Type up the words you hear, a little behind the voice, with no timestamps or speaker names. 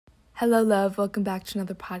Hello, love. Welcome back to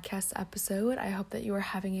another podcast episode. I hope that you are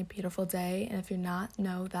having a beautiful day. And if you're not,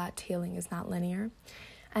 know that healing is not linear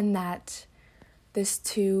and that this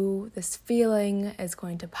feeling is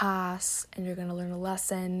going to pass and you're going to learn a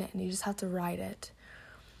lesson and you just have to ride it.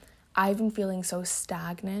 I've been feeling so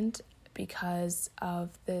stagnant because of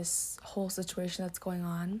this whole situation that's going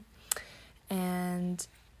on. And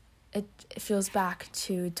it feels back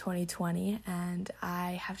to 2020, and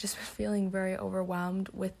I have just been feeling very overwhelmed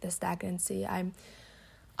with the stagnancy. I'm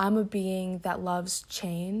a being that loves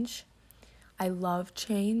change. I love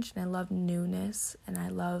change, and I love newness, and I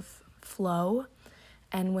love flow.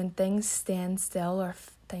 And when things stand still or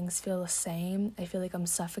things feel the same, I feel like I'm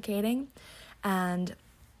suffocating. And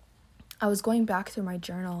I was going back through my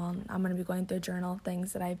journal, and I'm going to be going through journal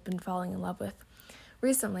things that I've been falling in love with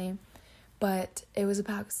recently. But it was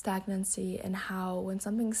about stagnancy and how when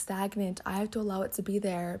something's stagnant, I have to allow it to be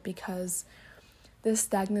there because this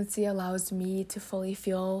stagnancy allows me to fully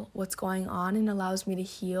feel what's going on and allows me to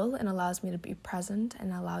heal and allows me to be present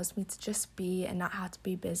and allows me to just be and not have to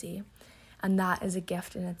be busy. And that is a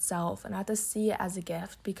gift in itself. And I have to see it as a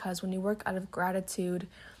gift because when you work out of gratitude,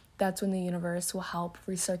 that's when the universe will help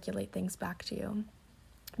recirculate things back to you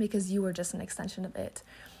because you are just an extension of it.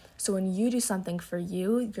 So when you do something for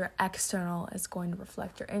you, your external is going to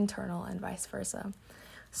reflect your internal and vice versa.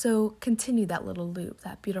 So continue that little loop,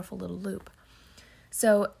 that beautiful little loop.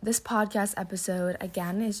 So this podcast episode,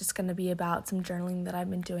 again, is just going to be about some journaling that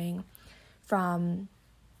I've been doing from,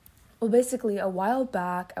 basically a while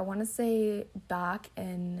back. I want to say back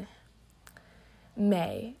in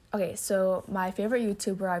May. Okay, so my favorite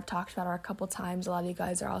YouTuber I've talked about her a couple times, a lot of you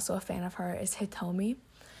guys are also a fan of her, is Hitomi.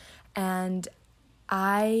 And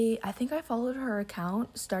I think I followed her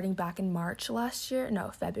account starting back in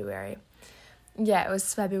February. Yeah, it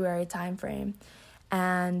was February time frame.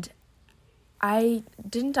 And I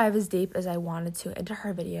didn't dive as deep as I wanted to into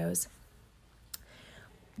her videos.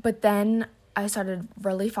 But then I started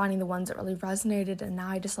really finding the ones that really resonated, and now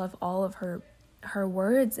I just love all of her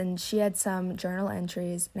words. And she had some journal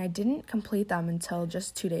entries, and I didn't complete them until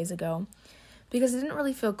just 2 days ago because I didn't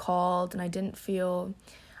really feel called, and I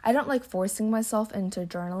don't like forcing myself into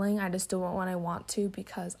journaling. I just do it when I want to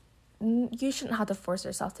because you shouldn't have to force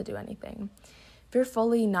yourself to do anything. If you're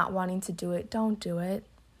fully not wanting to do it, don't do it.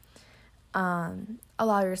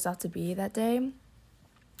 Allow yourself to be that day.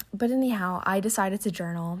 But anyhow, I decided to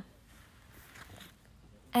journal.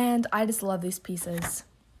 And I just love these pieces.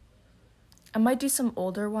 I might do some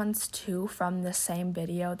older ones too from the same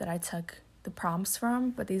video that I took the prompts from,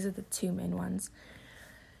 but these are the two main ones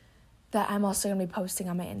that I'm also going to be posting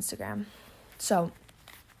on my Instagram. So,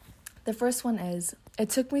 the first one is, it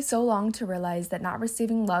took me so long to realize that not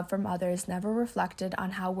receiving love from others never reflected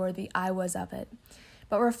on how worthy I was of it,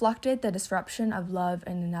 but reflected the disruption of love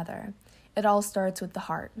in another. It all starts with the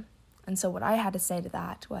heart. And so what I had to say to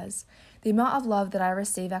that was, the amount of love that I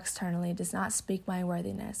receive externally does not speak my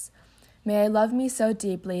worthiness. May I love me so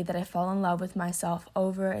deeply that I fall in love with myself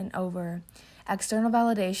over and over. External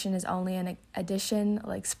validation is only an addition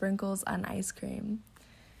like sprinkles on ice cream.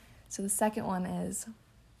 So the second one is,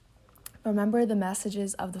 remember the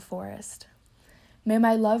messages of the forest. May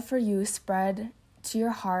my love for you spread to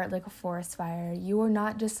your heart like a forest fire. You are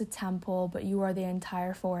not just a temple, but you are the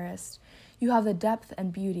entire forest. You have the depth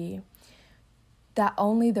and beauty that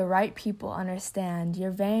only the right people understand.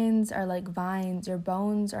 Your veins are like vines, your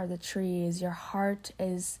bones are the trees, your heart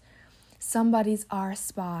is somebody's our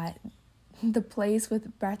spot. The place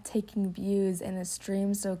with breathtaking views and a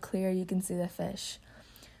stream so clear you can see the fish.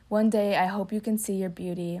 One day I hope you can see your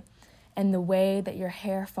beauty and the way that your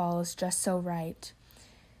hair falls just so right.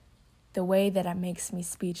 The way that it makes me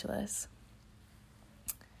speechless.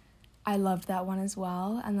 I loved that one as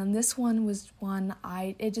well. And then this one was one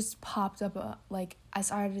it just popped up, I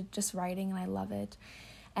started just writing and I love it.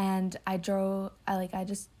 And I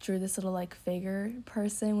just drew this little figure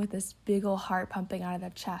person with this big old heart pumping out of their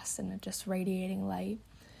chest and it just radiating light.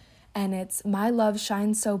 And it's, my love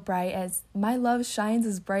shines as bright as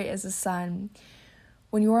the sun.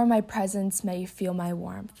 When you are in my presence, may you feel my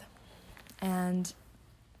warmth. And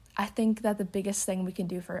I think that the biggest thing we can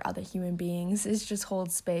do for other human beings is just hold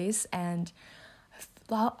space and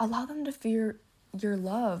allow them to feel your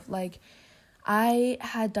love. I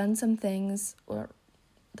had done some things, or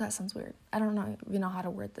that sounds weird. I don't know how to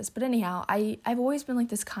word this. But anyhow, I've always been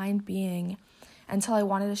this kind being until I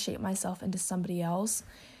wanted to shape myself into somebody else.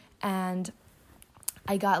 And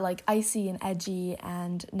I got icy and edgy,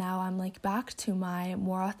 and now I'm back to my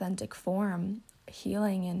more authentic form,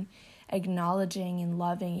 healing and acknowledging and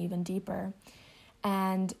loving even deeper.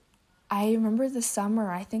 And I remember this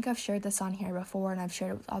summer, I think I've shared this on here before and I've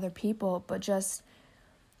shared it with other people, but just,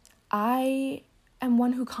 I am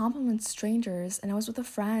one who compliments strangers, and I was with a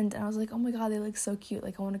friend and I was like, oh my god, they look so cute,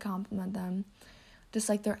 like I want to compliment them, just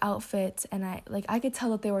like their outfits, and I could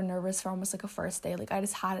tell that they were nervous for almost like a first date. Like I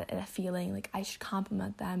just had a feeling like I should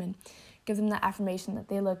compliment them and give them that affirmation that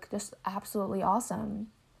they look just absolutely awesome.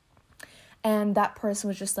 And that person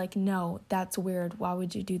was just like, no, that's weird, why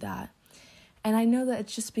would you do that? And I know that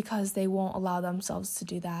it's just because they won't allow themselves to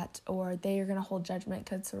do that, or they are going to hold judgment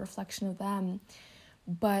because it's a reflection of them.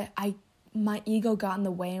 But my ego got in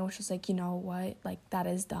the way and was just like, you know what, like that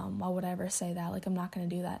is dumb. Why would I ever say that? Like I'm not going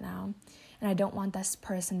to do that now. And I don't want this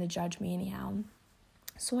person to judge me anyhow.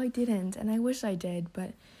 So I didn't, and I wish I did,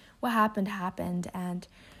 but what happened, and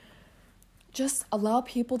just allow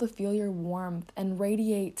people to feel your warmth and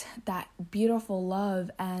radiate that beautiful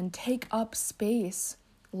love and take up space.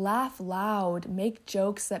 Laugh loud, make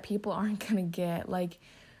jokes that people aren't gonna get. Like,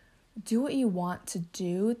 do what you want to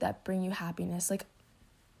do that bring you happiness. Like,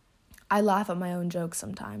 I laugh at my own jokes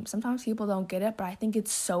sometimes. Sometimes people don't get it, but I think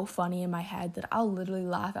it's so funny in my head that I'll literally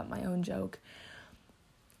laugh at my own joke.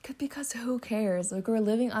 Because who cares? Like, we're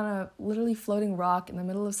living on a literally floating rock in the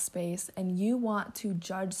middle of space, and you want to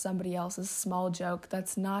judge somebody else's small joke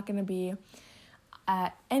that's not going to be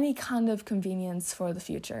at any kind of convenience for the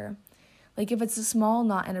future. Like, if it's a small,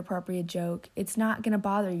 not inappropriate joke, it's not going to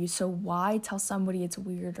bother you. So why tell somebody it's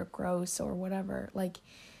weird or gross or whatever? Like,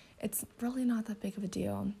 it's really not that big of a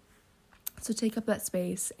deal. So take up that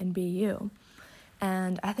space and be you.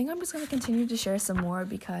 And I think I'm just going to continue to share some more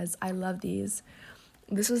because I love these.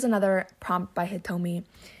 This was another prompt by Hitomi,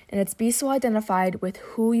 and it's be so identified with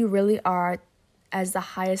who you really are as the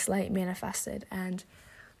highest light manifested. And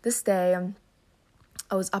this day,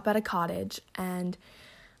 I was up at a cottage, and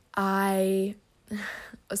I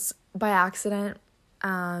was, by accident,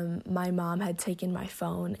 my mom had taken my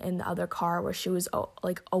phone in the other car where she was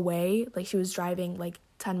away, like she was driving like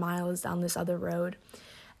 10 miles down this other road,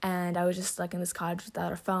 and I was just stuck in this cottage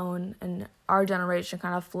without a phone. And our generation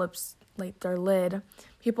kind of flips like their lid.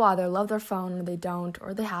 People either love their phone or they don't,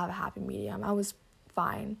 or they have a happy medium. I was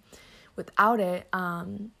fine without it,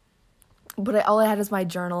 but all I had was my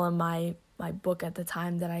journal and my book at the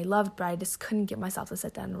time that I loved, but I just couldn't get myself to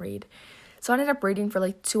sit down and read. So I ended up reading for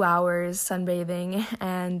like 2 hours, sunbathing,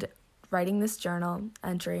 and writing this journal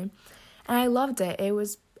entry. And I loved it. It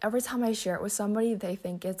was, every time I share it with somebody, they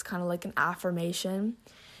think it's kind of like an affirmation.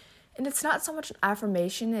 And it's not so much an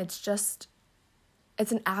affirmation, it's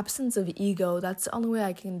an absence of ego. That's the only way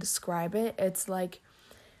I can describe it. It's like,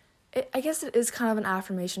 I guess it is kind of an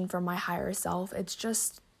affirmation from my higher self. It's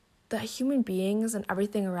just that human beings and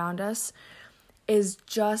everything around us is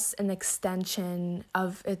just an extension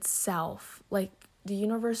of itself. Like, the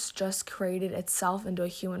universe just created itself into a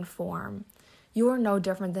human form. You are no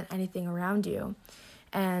different than anything around you.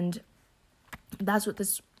 And that's what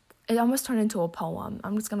this, it almost turned into a poem.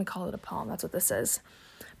 I'm just going to call it a poem. That's what this is.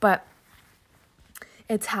 But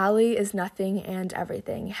it's Hallie is nothing and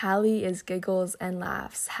everything. Hallie is giggles and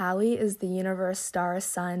laughs. Hallie is the universe, stars,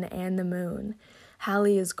 sun, and the moon.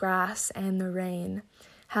 Hallie is grass and the rain.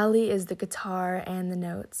 Hallie is the guitar and the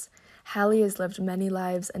notes. Hallie has lived many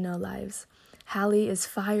lives and no lives. Hallie is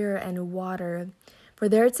fire and water. For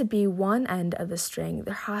there to be one end of the string,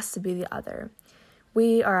 there has to be the other.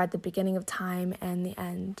 We are at the beginning of time and the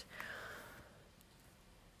end.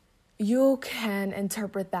 You can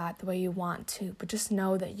interpret that the way you want to, but just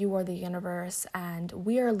know that you are the universe, and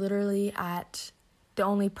we are literally at the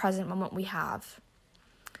only present moment we have.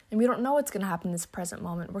 And we don't know what's going to happen in this present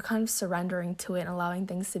moment. We're kind of surrendering to it and allowing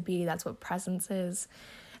things to be. That's what presence is.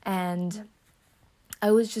 And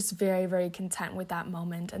I was just very, very content with that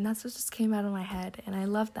moment. And that's what just came out of my head. And I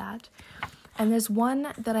love that. And there's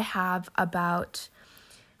one that I have about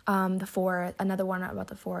another one about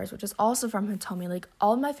the forest, which is also from Hitomi. Like,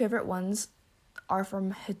 all of my favorite ones are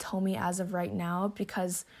from Hitomi as of right now,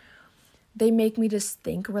 because they make me just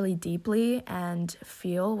think really deeply and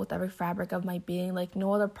feel with every fabric of my being. Like,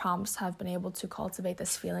 no other prompts have been able to cultivate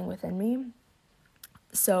this feeling within me.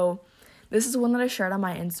 So this is one that I shared on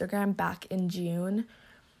my Instagram back in June.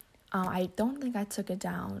 I don't think I took it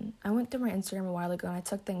down. I went through my Instagram a while ago and I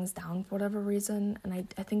took things down for whatever reason, and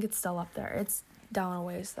I think it's still up there. It's down a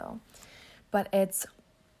ways though. But it's,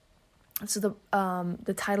 so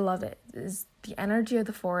the title of it is The Energy of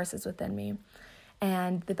the Forest is Within Me.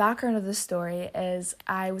 And the background of this story is,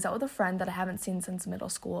 I was out with a friend that I haven't seen since middle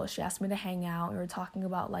school. She asked me to hang out. We were talking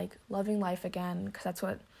about like loving life again, because that's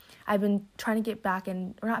what I've been trying to get back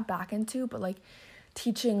in, or not back into, but like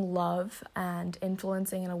teaching love and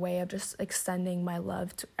influencing in a way of just extending my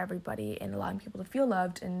love to everybody and allowing people to feel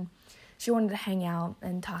loved and she wanted to hang out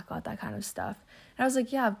and talk about that kind of stuff. And I was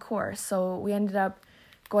like, yeah, of course. So we ended up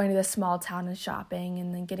going to this small town and shopping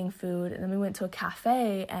and then getting food. And then we went to a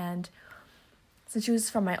cafe, and since she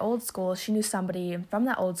was from my old school, she knew somebody from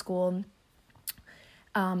that old school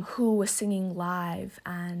who was singing live.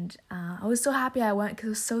 And I was so happy I went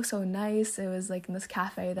because it was so nice. It was like in this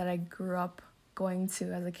cafe that I grew up going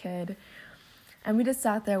to as a kid. And we just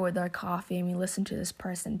sat there with our coffee and we listened to this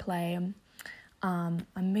person play.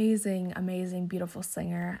 Amazing, beautiful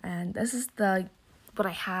singer. And this is what I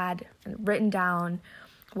had written down,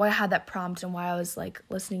 why I had that prompt and why I was like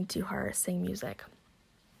listening to her sing music.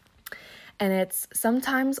 And it's,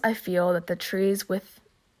 sometimes I feel that the trees would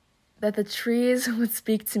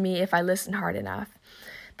speak to me if I listened hard enough.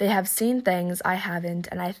 They have seen things I haven't,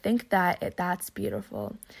 and I think that's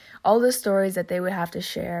beautiful. All the stories that they would have to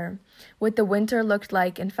share, what the winter looked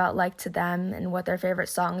like and felt like to them, and what their favorite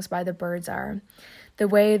songs by the birds are. The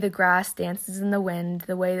way the grass dances in the wind,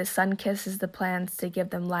 the way the sun kisses the plants to give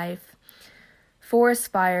them life.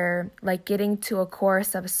 Forest fire, like getting to a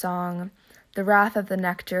chorus of a song, the wrath of the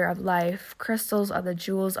nectar of life, crystals are the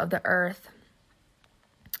jewels of the earth.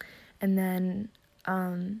 And then,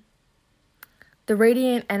 the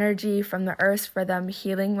radiant energy from the earth for them,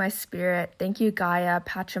 healing my spirit. Thank you, Gaia,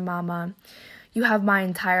 Pachamama. You have my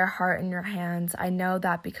entire heart in your hands. I know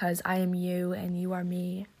that because I am you and you are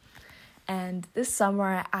me. And this summer,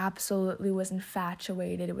 I absolutely was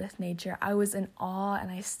infatuated with nature. I was in awe,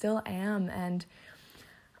 and I still am. And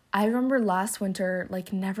I remember last winter,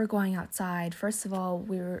 like, never going outside. First of all,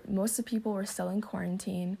 most of the people were still in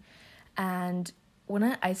quarantine. And when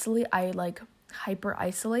I isolate, I, like, hyper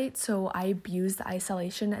isolate, so I abuse the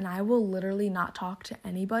isolation, and I will literally not talk to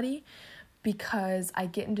anybody because I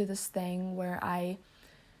get into this thing where I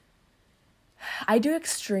do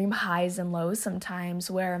extreme highs and lows sometimes,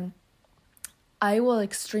 where I'll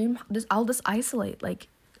just isolate, like,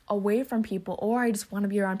 away from people, or I just want to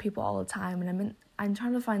be around people all the time, and I'm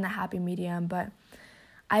trying to find that happy medium. But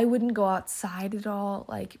I wouldn't go outside at all.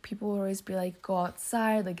 Like, people would always be like, go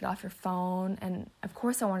outside, like, get off your phone. And of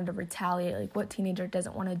course I wanted to retaliate. Like, what teenager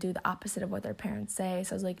doesn't want to do the opposite of what their parents say?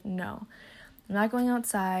 So I was like, no, I'm not going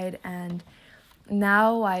outside. And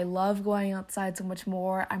now I love going outside so much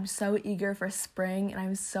more. I'm so eager for spring, and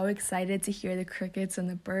I'm so excited to hear the crickets and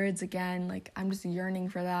the birds again. Like, I'm just yearning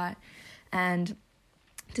for that. And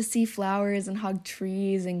to see flowers and hug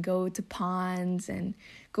trees and go to ponds and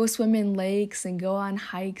go swim in lakes and go on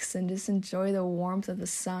hikes and just enjoy the warmth of the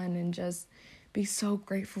sun and just be so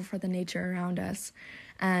grateful for the nature around us.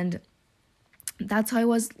 And that's how I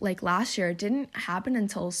was like last year. It didn't happen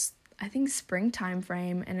until I think springtime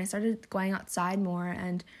frame, and I started going outside more,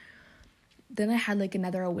 and then I had like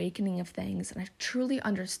another awakening of things, and I truly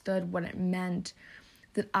understood what it meant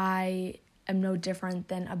that I am no different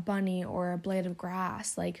than a bunny or a blade of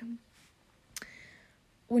grass. Like,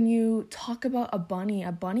 when you talk about a bunny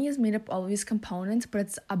is made up of all these components,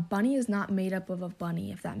 but a bunny is not made up of a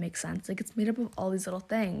bunny, if that makes sense. Like, it's made up of all these little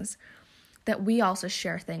things that we also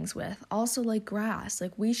share things with. Also, like grass,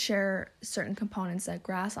 like, we share certain components that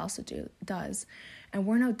grass also does, and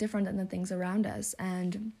we're no different than the things around us.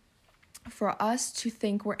 And for us to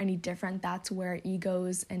think we're any different, that's where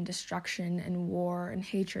egos and destruction and war and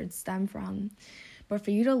hatred stem from. But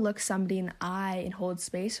for you to look somebody in the eye and hold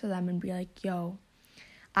space for them and be like, yo,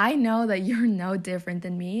 I know that you're no different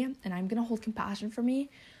than me, and I'm going to hold compassion for me.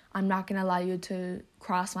 I'm not going to allow you to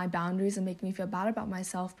cross my boundaries and make me feel bad about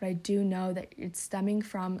myself, but I do know that it's stemming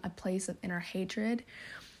from a place of inner hatred.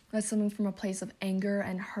 That's stemming from a place of anger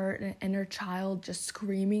and hurt and an inner child just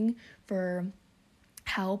screaming for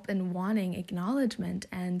help and wanting acknowledgement.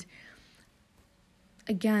 And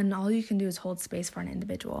again, all you can do is hold space for an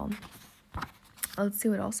individual. Let's see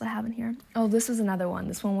what else I have in here. Oh, this was another one.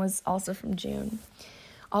 This one was also from June.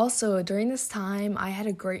 Also, during this time, I had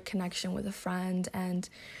a great connection with a friend, and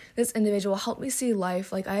this individual helped me see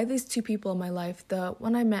life. Like, I had these two people in my life. The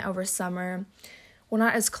one I met over summer, we're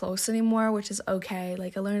not as close anymore, which is okay.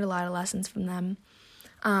 Like, I learned a lot of lessons from them.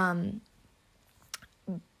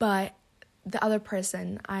 But the other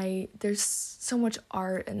person, there's so much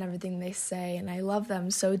art in everything they say, and I love them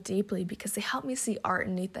so deeply because they help me see art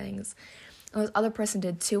in new things. And this other person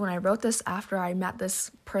did too, and I wrote this after I met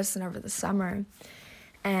this person over the summer.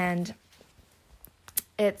 And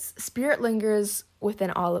it's, spirit lingers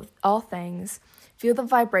within all things. Feel the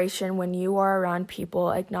vibration when you are around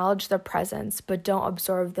people, acknowledge their presence, but don't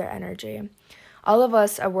absorb their energy. All of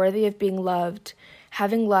us are worthy of being loved,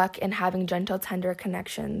 having luck, and having gentle, tender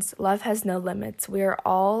connections. Love has no limits. We are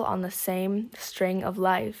all on the same string of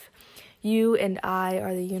life. You and I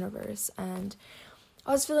are the universe. And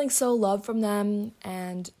I was feeling so loved from them,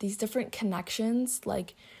 and these different connections,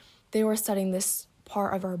 like they were studying this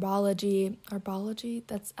part of herbology, I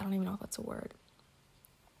don't even know if that's a word.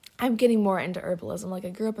 I'm getting more into herbalism. Like, I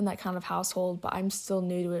grew up in that kind of household, but I'm still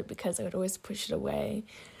new to it because I would always push it away.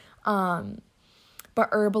 But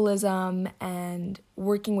herbalism and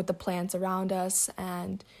working with the plants around us,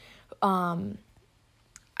 and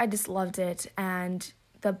I just loved it. And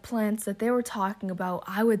the plants that they were talking about,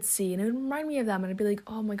 I would see, and it would remind me of them, and I'd be like,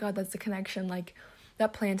 oh my god, that's the connection. Like,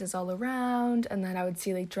 that plant is all around. And then I would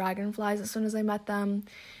see like dragonflies as soon as I met them. And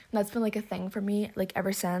that's been like a thing for me like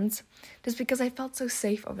ever since, just because I felt so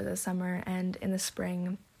safe over the summer and in the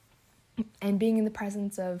spring, and being in the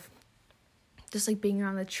presence of just like being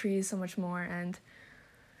around the trees so much more, and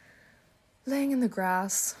laying in the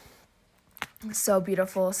grass. So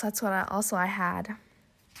beautiful. So that's what I had.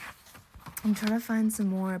 I'm trying to find some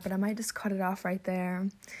more, but I might just cut it off right there.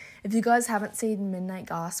 If you guys haven't seen Midnight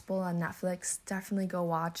Gospel on Netflix, definitely go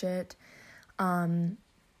watch it. I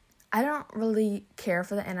don't really care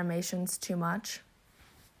for the animations too much,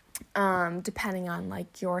 depending on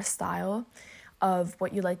like your style of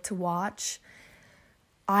what you like to watch.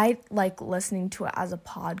 I like listening to it as a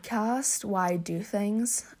podcast while I do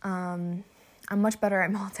things. I'm much better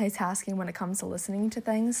at multitasking when it comes to listening to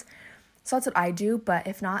things. So that's what I do. But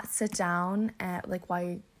if not, sit down at like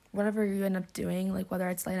whatever you end up doing, like whether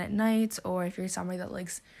it's late at night, or if you're somebody that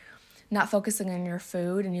likes not focusing on your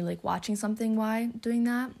food and you like watching something while doing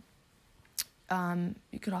that,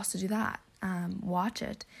 you could also do that. Watch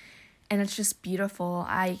it. And it's just beautiful.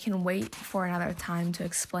 I can wait for another time to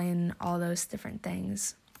explain all those different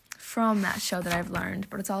things from that show that I've learned.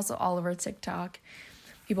 But it's also all over TikTok,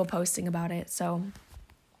 people posting about it. So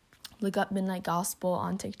look up Midnight Gospel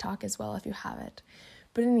on TikTok as well if you have it.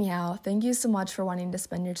 But anyhow, thank you so much for wanting to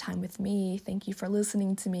spend your time with me. Thank you for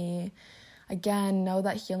listening to me. Again, know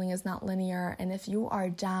that healing is not linear. And if you are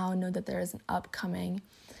down, know that there is an upcoming.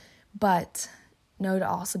 But know to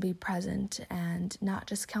also be present and not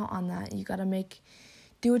just count on that. You got to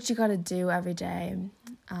do what you got to do every day.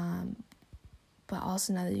 But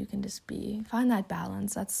also know that you can just find that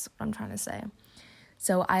balance. That's what I'm trying to say.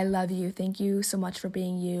 So I love you. Thank you so much for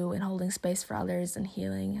being you and holding space for others and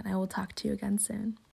healing. And I will talk to you again soon.